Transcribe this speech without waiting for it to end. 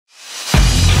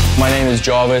My name is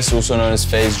Jarvis, also known as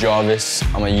FaZe Jarvis.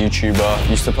 I'm a YouTuber.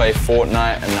 Used to play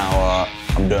Fortnite and now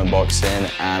I'm doing boxing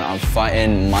and I'm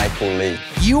fighting Michael Lee.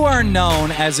 You are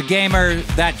known as a gamer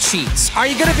that cheats. Are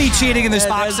you gonna be cheating in this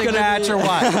boxing match or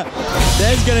what?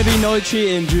 There's gonna be no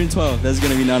cheating June 12th. There's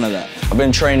gonna be none of that. I've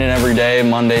been training every day,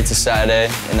 Monday to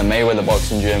Saturday, in the Mayweather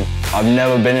boxing gym. I've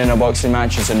never been in a boxing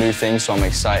match. It's a new thing, so I'm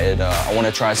excited. I want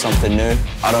to try something new.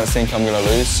 I don't think I'm gonna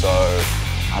lose, so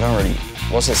I don't really,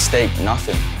 what's at stake?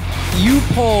 Nothing. You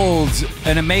pulled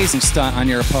an amazing stunt on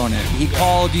your opponent. He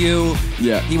called you.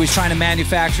 Yeah. He was trying to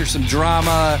manufacture some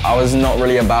drama. I was not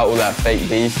really about all that fake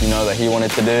beef, you know, that he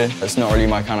wanted to do. That's not really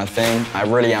my kind of thing. I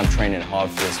really am training hard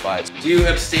for this fight. Do you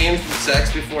abstain from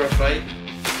sex before a fight?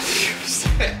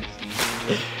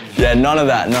 Yeah, none of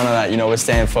that, none of that. You know, we're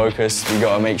staying focused. We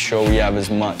gotta make sure we have as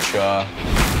much,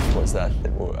 what's that?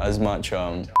 As much,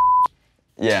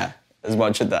 yeah, as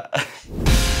much of that.